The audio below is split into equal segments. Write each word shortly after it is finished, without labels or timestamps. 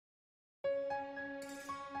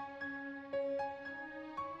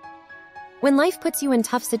When life puts you in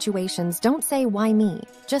tough situations, don't say, "Why me?"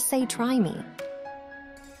 Just say, "Try me."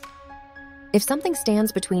 If something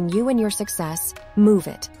stands between you and your success, move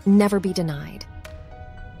it. Never be denied.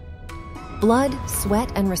 Blood,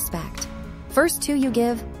 sweat, and respect. First two you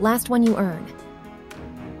give, last one you earn.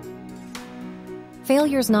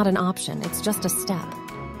 Failure's not an option, it's just a step.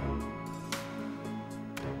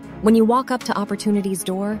 When you walk up to opportunity's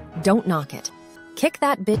door, don't knock it. Kick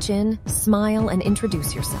that bitch in, smile, and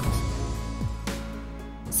introduce yourself.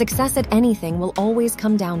 Success at anything will always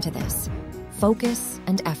come down to this: focus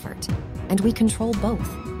and effort, and we control both.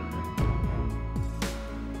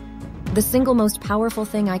 The single most powerful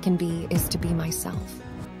thing I can be is to be myself.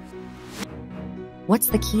 What's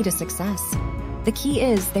the key to success? The key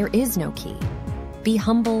is there is no key. Be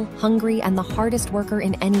humble, hungry, and the hardest worker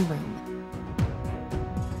in any room.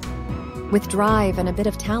 With drive and a bit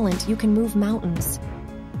of talent, you can move mountains.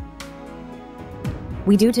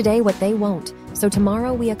 We do today what they won't, so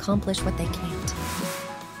tomorrow we accomplish what they can't.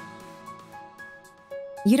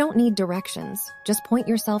 You don't need directions, just point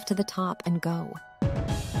yourself to the top and go.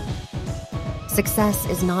 Success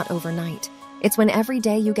is not overnight. It's when every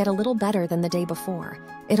day you get a little better than the day before.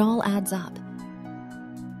 It all adds up.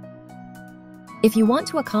 If you want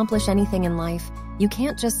to accomplish anything in life, you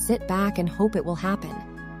can't just sit back and hope it will happen.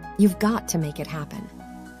 You've got to make it happen.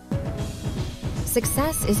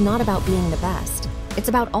 Success is not about being the best. It's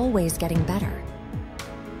about always getting better.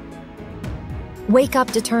 Wake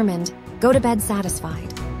up determined. Go to bed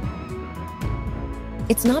satisfied.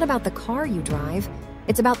 It's not about the car you drive.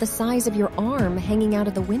 It's about the size of your arm hanging out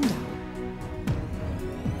of the window.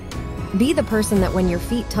 Be the person that when your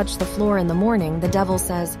feet touch the floor in the morning, the devil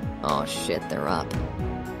says, "Oh shit, they're up."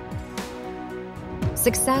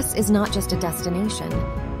 Success is not just a destination,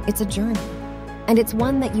 it's a journey, and it's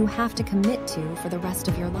one that you have to commit to for the rest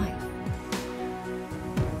of your life.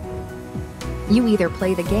 You either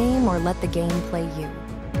play the game or let the game play you.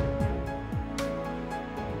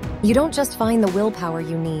 You don't just find the willpower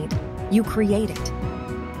you need, you create it.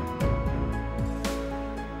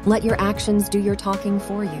 Let your actions do your talking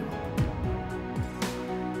for you.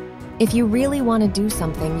 If you really want to do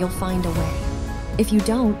something, you'll find a way. If you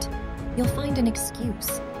don't, you'll find an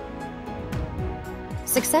excuse.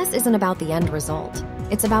 Success isn't about the end result.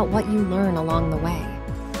 It's about what you learn along the way.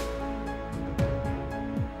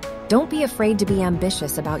 Don't be afraid to be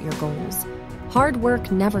ambitious about your goals. Hard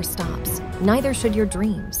work never stops, neither should your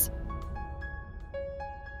dreams.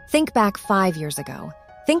 Think back 5 years ago.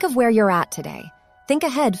 Think of where you're at today. Think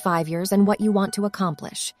ahead 5 years and what you want to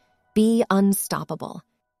accomplish. Be unstoppable.